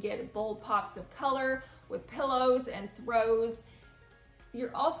 You can get bold pops of color with pillows and throws.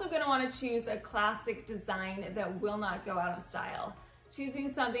 You're also going to want to choose a classic design that will not go out of style.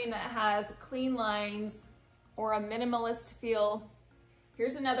 Choosing something that has clean lines or a minimalist feel.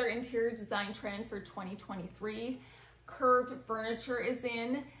 Here's another interior design trend for 2023. Curved furniture is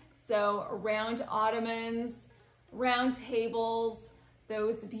in, so round ottomans, round tables,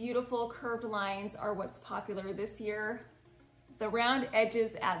 those beautiful curved lines are what's popular this year. The round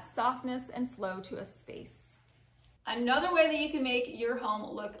edges add softness and flow to a space. Another way that you can make your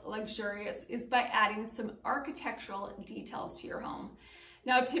home look luxurious is by adding some architectural details to your home.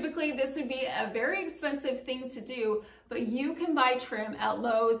 Now, typically this would be a very expensive thing to do, but you can buy trim at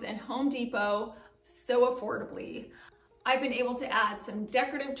Lowe's and Home Depot so affordably. I've been able to add some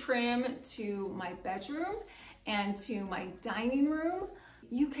decorative trim to my bedroom and to my dining room.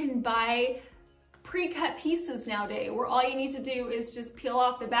 You can buy pre-cut pieces nowadays where all you need to do is just peel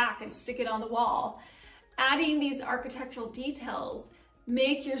off the back and stick it on the wall. Adding these architectural details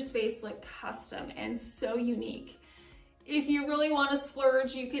make your space look custom and so unique. If you really want to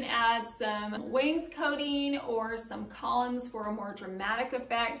splurge, you can add some wainscoting or some columns for a more dramatic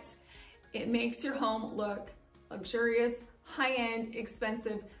effect. It makes your home look luxurious, high-end,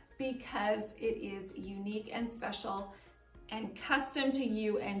 expensive, because it is unique and special and custom to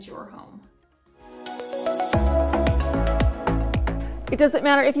you and your home. It doesn't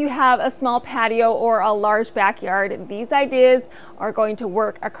matter if you have a small patio or a large backyard, these ideas are going to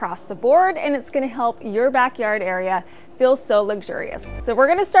work across the board, and it's going to help your backyard area feel so luxurious. So we're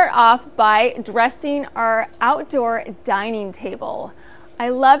going to start off by dressing our outdoor dining table. I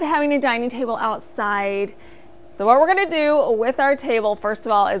love having a dining table outside. So what we're going to do with our table, first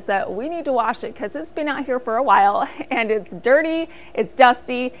of all, is that we need to wash it because it's been out here for a while and it's dirty, it's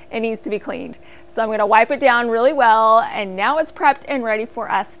dusty, it needs to be cleaned. So I'm going to wipe it down really well, and now it's prepped and ready for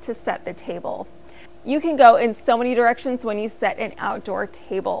us to set the table. You can go in so many directions when you set an outdoor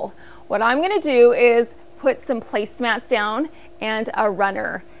table. What I'm going to do is put some placemats down and a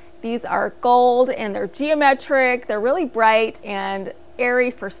runner. These are gold and they're geometric, they're really bright and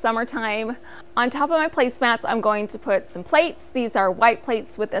airy for summertime. On top of my placemats, I'm going to put some plates. These are white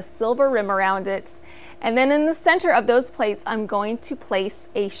plates with a silver rim around it. And then in the center of those plates, I'm going to place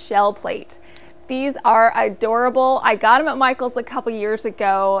a shell plate. These are adorable. I got them at Michael's a couple years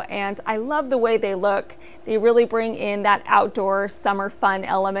ago, and I love the way they look. They really bring in that outdoor summer fun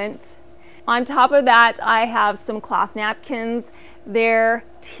element. On top of that, I have some cloth napkins. They're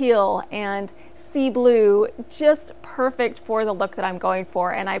teal and sea blue, just perfect for the look that I'm going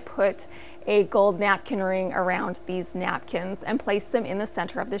for, and I put a gold napkin ring around these napkins and placed them in the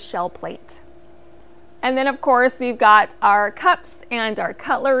center of the shell plate. And then of course we've got our cups and our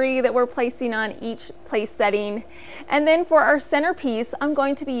cutlery that we're placing on each place setting. And then for our centerpiece, I'm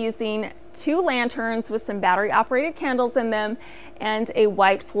going to be using 2 lanterns with some battery operated candles in them and a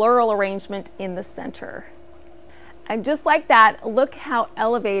white floral arrangement in the center. And just like that, look how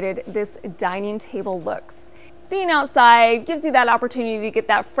elevated this dining table looks. Being outside gives you that opportunity to get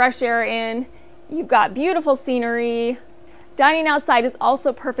that fresh air in. You've got beautiful scenery. Dining outside is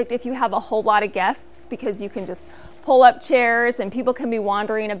also perfect if you have a whole lot of guests, because you can just pull up chairs and people can be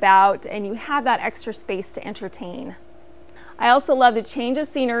wandering about and you have that extra space to entertain. I also love the change of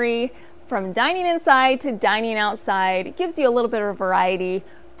scenery from dining inside to dining outside. It gives you a little bit of variety.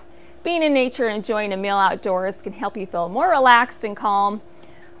 Being in nature and enjoying a meal outdoors can help you feel more relaxed and calm.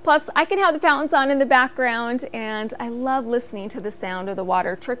 Plus, I can have the fountains on in the background, and I love listening to the sound of the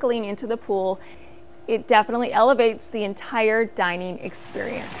water trickling into the pool. It definitely elevates the entire dining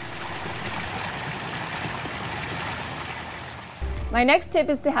experience. My next tip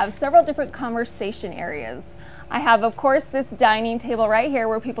is to have several different conversation areas. I have, of course, this dining table right here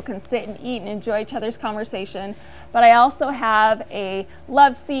where people can sit and eat and enjoy each other's conversation, but I also have a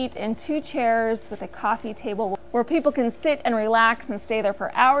love seat and 2 chairs with a coffee table where people can sit and relax and stay there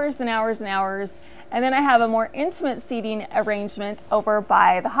for hours and hours and hours. And then I have a more intimate seating arrangement over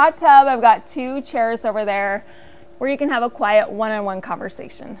by the hot tub. I've got 2 chairs over there where you can have a quiet one-on-one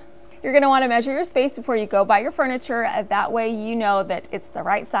conversation. You're going to want to measure your space before you go buy your furniture. That way you know that it's the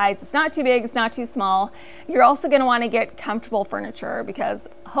right size. It's not too big, it's not too small. You're also going to want to get comfortable furniture because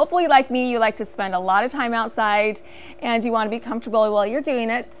hopefully, like me, you like to spend a lot of time outside and you want to be comfortable while you're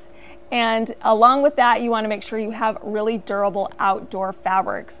doing it. And along with that, you want to make sure you have really durable outdoor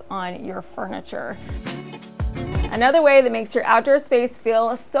fabrics on your furniture. Another way that makes your outdoor space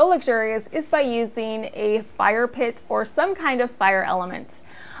feel so luxurious is by using a fire pit or some kind of fire element.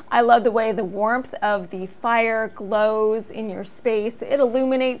 I love the way the warmth of the fire glows in your space. It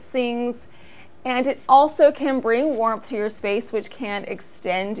illuminates things, and it also can bring warmth to your space, which can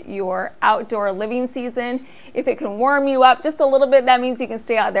extend your outdoor living season. If it can warm you up just a little bit, that means you can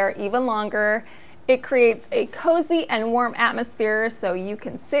stay out there even longer. It creates a cozy and warm atmosphere so you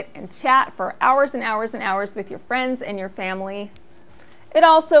can sit and chat for hours and hours and hours with your friends and your family. It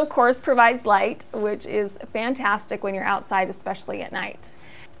also, of course, provides light, which is fantastic when you're outside, especially at night.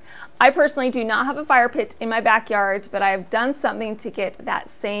 I personally do not have a fire pit in my backyard, but I have done something to get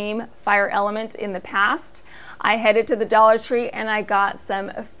that same fire element in the past. I headed to the Dollar Tree and I got some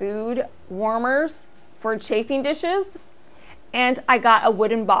food warmers for chafing dishes, and I got a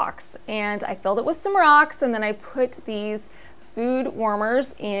wooden box and I filled it with some rocks, and then I put these food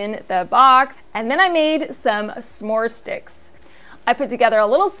warmers in the box, and then I made some s'more sticks. I put together a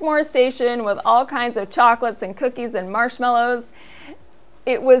little s'more station with all kinds of chocolates and cookies and marshmallows.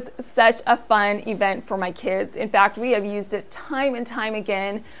 It was such a fun event for my kids. In fact, we have used it time and time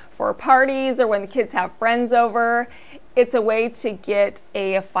again for parties or when the kids have friends over. It's a way to get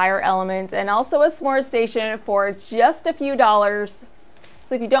a fire element and also a s'more station for just a few dollars.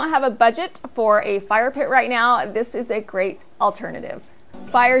 So if you don't have a budget for a fire pit right now, this is a great alternative.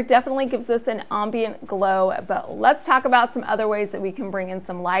 Fire definitely gives us an ambient glow, but let's talk about some other ways that we can bring in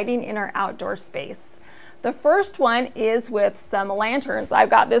some lighting in our outdoor space. The first one is with some lanterns. I've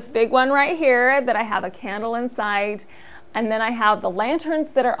got this big one right here that I have a candle inside, and then I have the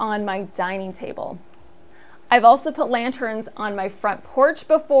lanterns that are on my dining table. I've also put lanterns on my front porch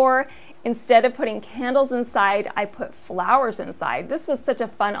before. Instead of putting candles inside, I put flowers inside. This was such a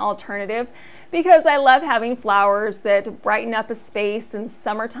fun alternative because I love having flowers that brighten up a space in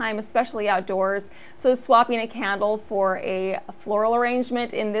summertime, especially outdoors. So swapping a candle for a floral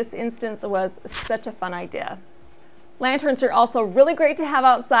arrangement in this instance was such a fun idea. Lanterns are also really great to have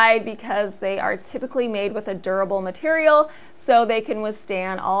outside because they are typically made with a durable material, so they can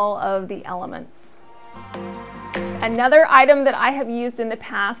withstand all of the elements. Another item that I have used in the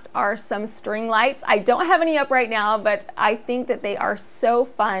past are some string lights. I don't have any up right now, but I think that they are so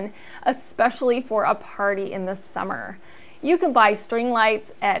fun, especially for a party in the summer. You can buy string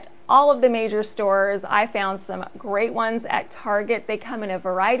lights at all of the major stores. I found some great ones at Target. They come in a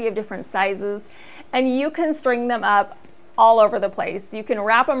variety of different sizes, and you can string them up all over the place. You can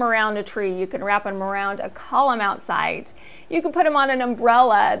wrap them around a tree. You can wrap them around a column outside. You can put them on an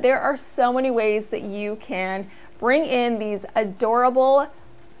umbrella. There are so many ways that you can bring in these adorable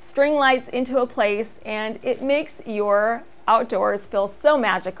string lights into a place, and it makes your outdoors feel so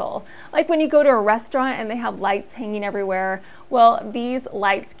magical. Like when you go to a restaurant and they have lights hanging everywhere, well, these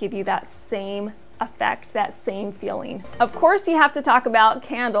lights give you that same effect, that same feeling. Of course, you have to talk about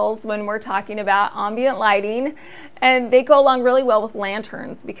candles when we're talking about ambient lighting, and they go along really well with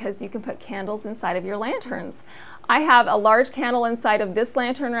lanterns because you can put candles inside of your lanterns. I have a large candle inside of this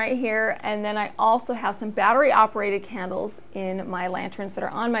lantern right here, and then I also have some battery operated candles in my lanterns that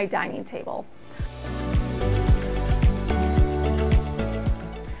are on my dining table.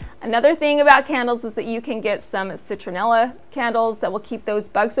 Another thing about candles is that you can get some citronella candles that will keep those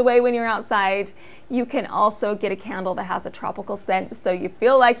bugs away when you're outside. You can also get a candle that has a tropical scent, so you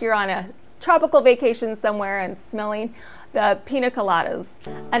feel like you're on a tropical vacation somewhere and smelling the pina coladas.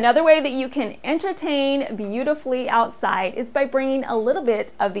 Another way that you can entertain beautifully outside is by bringing a little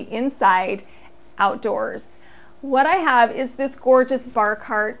bit of the inside outdoors. What I have is this gorgeous bar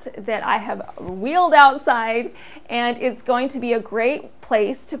cart that I have wheeled outside, and it's going to be a great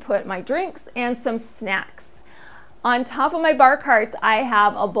place to put my drinks and some snacks. On top of my bar cart, I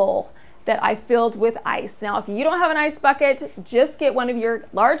have a bowl that I filled with ice. Now, if you don't have an ice bucket, just get one of your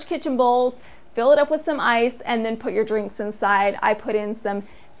large kitchen bowls, fill it up with some ice, and then put your drinks inside. I put in some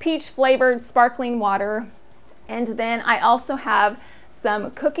peach flavored sparkling water, and then I also have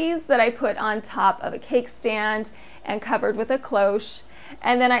some cookies that I put on top of a cake stand and covered with a cloche.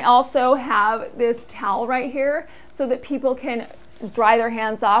 And then I also have this towel right here so that people can dry their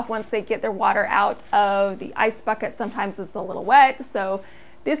hands off once they get their water out of the ice bucket. Sometimes it's a little wet, so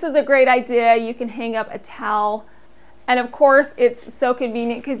this is a great idea. You can hang up a towel, and of course it's so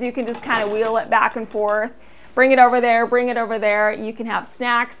convenient because you can just kind of wheel it back and forth, bring it over there, bring it over there. You can have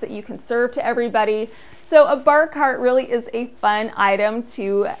snacks that you can serve to everybody. So a bar cart really is a fun item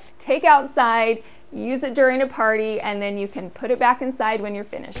to take outside, use it during a party, and then you can put it back inside when you're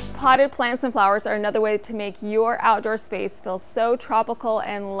finished. Potted plants and flowers are another way to make your outdoor space feel so tropical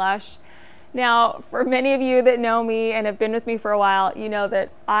and lush. Now, for many of you that know me and have been with me for a while, you know that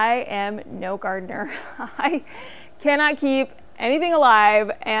I am no gardener. I cannot keep anything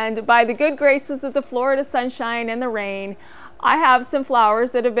alive, and by the good graces of the Florida sunshine and the rain, I have some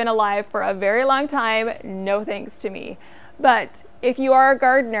flowers that have been alive for a very long time, no thanks to me. But if you are a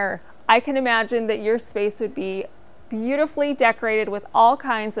gardener, I can imagine that your space would be beautifully decorated with all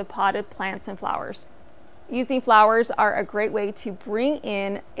kinds of potted plants and flowers. Using flowers are a great way to bring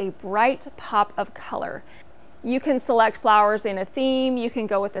in a bright pop of color. You can select flowers in a theme. You can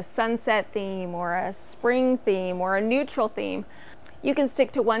go with a sunset theme or a spring theme or a neutral theme. You can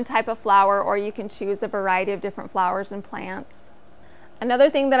stick to one type of flower, or you can choose a variety of different flowers and plants. Another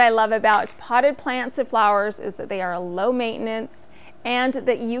thing that I love about potted plants and flowers is that they are low maintenance and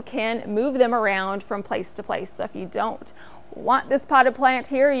that you can move them around from place to place. So if you don't want this potted plant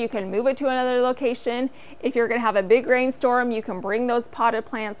here, you can move it to another location. If you're gonna have a big rainstorm, you can bring those potted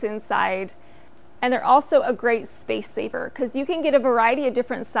plants inside. And they're also a great space saver because you can get a variety of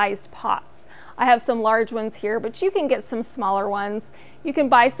different sized pots. I have some large ones here, but you can get some smaller ones. You can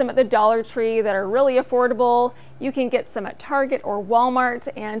buy some at the Dollar Tree that are really affordable. You can get some at Target or Walmart,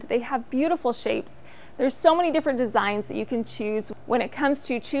 and they have beautiful shapes. There's so many different designs that you can choose when it comes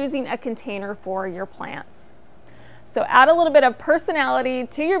to choosing a container for your plants. So add a little bit of personality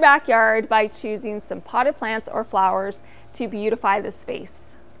to your backyard by choosing some potted plants or flowers to beautify the space.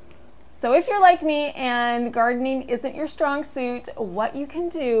 So if you're like me and gardening isn't your strong suit, what you can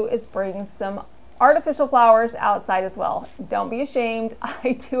do is bring some artificial flowers outside as well. Don't be ashamed.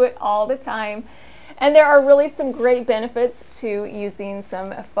 I do it all the time. And there are really some great benefits to using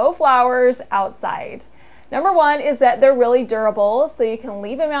some faux flowers outside. Number one is that they're really durable, so you can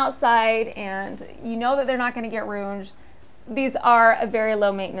leave them outside and you know that they're not going to get ruined. These are a very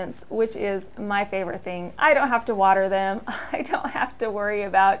low maintenance, which is my favorite thing. I don't have to water them. I don't have to worry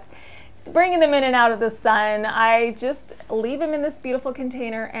about bringing them in and out of the sun. I just leave them in this beautiful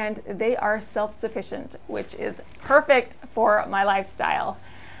container and they are self-sufficient, which is perfect for my lifestyle.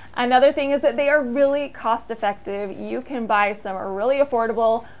 Another thing is that they are really cost effective. You can buy some really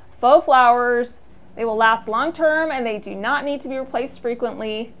affordable faux flowers. They will last long term and they do not need to be replaced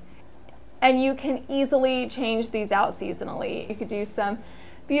frequently. And you can easily change these out seasonally. You could do some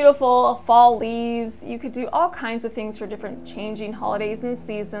beautiful fall leaves. You could do all kinds of things for different changing holidays and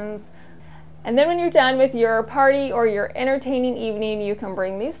seasons. And then when you're done with your party or your entertaining evening, you can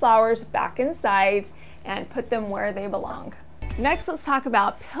bring these flowers back inside and put them where they belong. Next, let's talk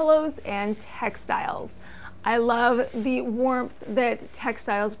about pillows and textiles. I love the warmth that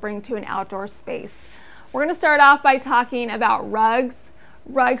textiles bring to an outdoor space. We're going to start off by talking about rugs.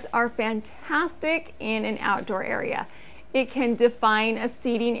 Rugs are fantastic in an outdoor area. It can define a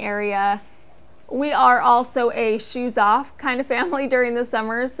seating area. We are also a shoes off kind of family during the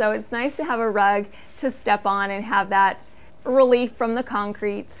summer, so it's nice to have a rug to step on and have that relief from the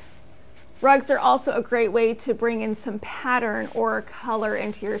concrete. Rugs are also a great way to bring in some pattern or color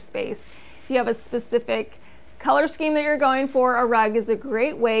into your space. If you have a specific color scheme that you're going for, a rug is a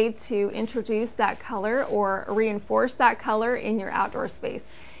great way to introduce that color or reinforce that color in your outdoor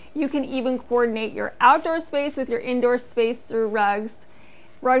space. You can even coordinate your outdoor space with your indoor space through rugs.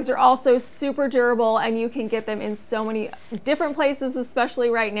 Rugs are also super durable and you can get them in so many different places, especially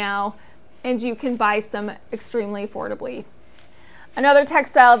right now, and you can buy some extremely affordably. Another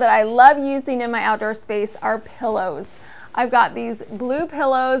textile that I love using in my outdoor space are pillows. I've got these blue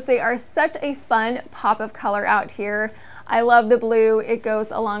pillows. They are such a fun pop of color out here. I love the blue. It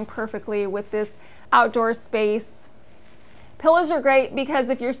goes along perfectly with this outdoor space. Pillows are great because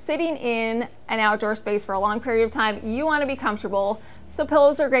if you're sitting in an outdoor space for a long period of time, you want to be comfortable. So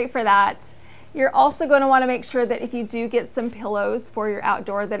pillows are great for that. You're also going to want to make sure that if you do get some pillows for your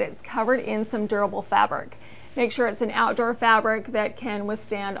outdoor, that it's covered in some durable fabric. Make sure it's an outdoor fabric that can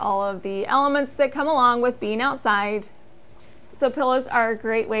withstand all of the elements that come along with being outside. So pillows are a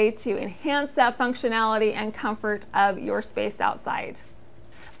great way to enhance that functionality and comfort of your space outside.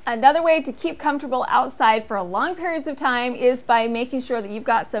 Another way to keep comfortable outside for long periods of time is by making sure that you've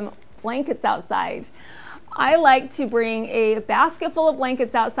got some blankets outside. I like to bring a basket full of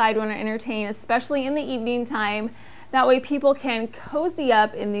blankets outside when I entertain, especially in the evening time. That way people can cozy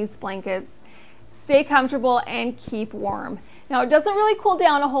up in these blankets, stay comfortable, and keep warm. Now, it doesn't really cool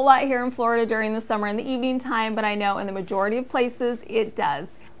down a whole lot here in Florida during the summer in the evening time, but I know in the majority of places it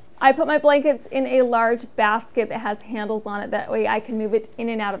does. I put my blankets in a large basket that has handles on it. That way I can move it in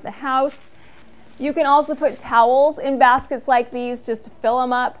and out of the house. You can also put towels in baskets like these just to fill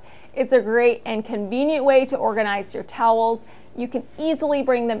them up. It's a great and convenient way to organize your towels. You can easily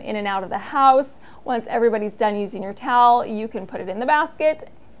bring them in and out of the house. Once everybody's done using your towel, you can put it in the basket,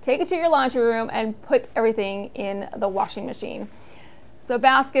 take it to your laundry room, and put everything in the washing machine. So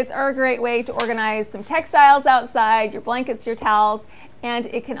baskets are a great way to organize some textiles outside, your blankets, your towels, and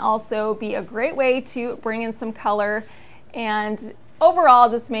it can also be a great way to bring in some color and overall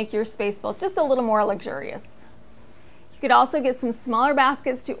just make your space feel just a little more luxurious. You could also get some smaller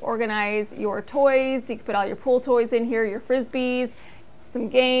baskets to organize your toys. You could put all your pool toys in here, your frisbees, some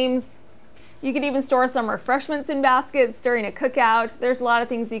games. You could even store some refreshments in baskets during a cookout. There's a lot of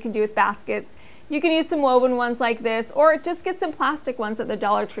things you can do with baskets. You can use some woven ones like this, or just get some plastic ones at the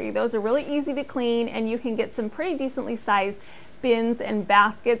Dollar Tree. Those are really easy to clean, and you can get some pretty decently sized bins and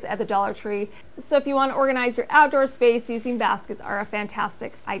baskets at the Dollar Tree. So if you want to organize your outdoor space, using baskets are a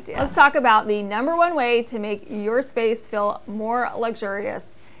fantastic idea. Let's talk about the #1 way to make your space feel more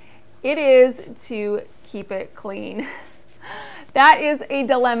luxurious. It is to keep it clean. That is a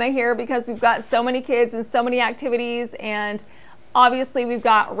dilemma here because we've got so many kids and so many activities, and obviously we've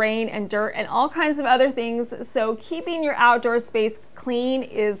got rain and dirt and all kinds of other things. So keeping your outdoor space clean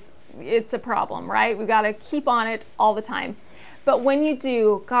it's a problem, right? We've got to keep on it all the time. But when you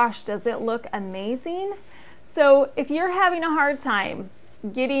do, gosh, does it look amazing? So if you're having a hard time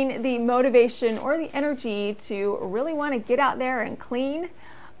getting the motivation or the energy to really want to get out there and clean,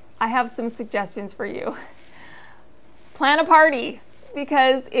 I have some suggestions for you. plan a party.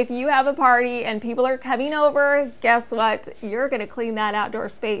 Because if you have a party and people are coming over, guess what? You're gonna clean that outdoor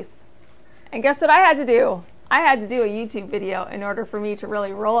space. And guess what I had to do? I had to do a YouTube video in order for me to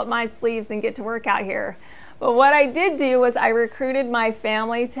really roll up my sleeves and get to work out here. But what I did do was I recruited my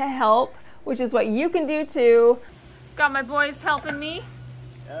family to help, which is what you can do too. Got my boys helping me.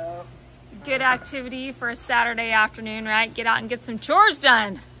 Yep. Good activity for a Saturday afternoon, right? Get out and get some chores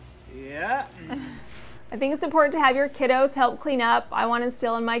done. Yeah. I think it's important to have your kiddos help clean up. I want to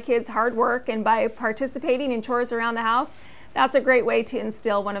instill in my kids hard work, and by participating in chores around the house, that's a great way to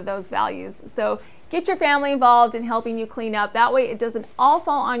instill one of those values. So get your family involved in helping you clean up. That way it doesn't all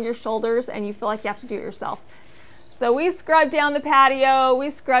fall on your shoulders and you feel like you have to do it yourself. So we scrubbed down the patio, we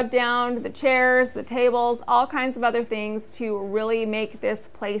scrubbed down the chairs, the tables, all kinds of other things to really make this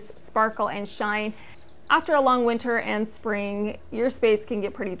place sparkle and shine. After a long winter and spring, your space can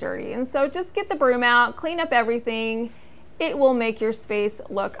get pretty dirty. And so just get the broom out, clean up everything. It will make your space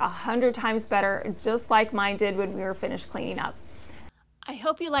look 100 times better, just like mine did when we were finished cleaning up. I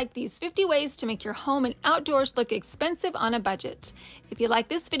hope you like these 50 ways to make your home and outdoors look expensive on a budget. If you like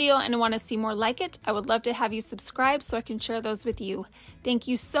this video and want to see more like it, I would love to have you subscribe so I can share those with you. Thank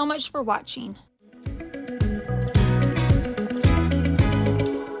you so much for watching.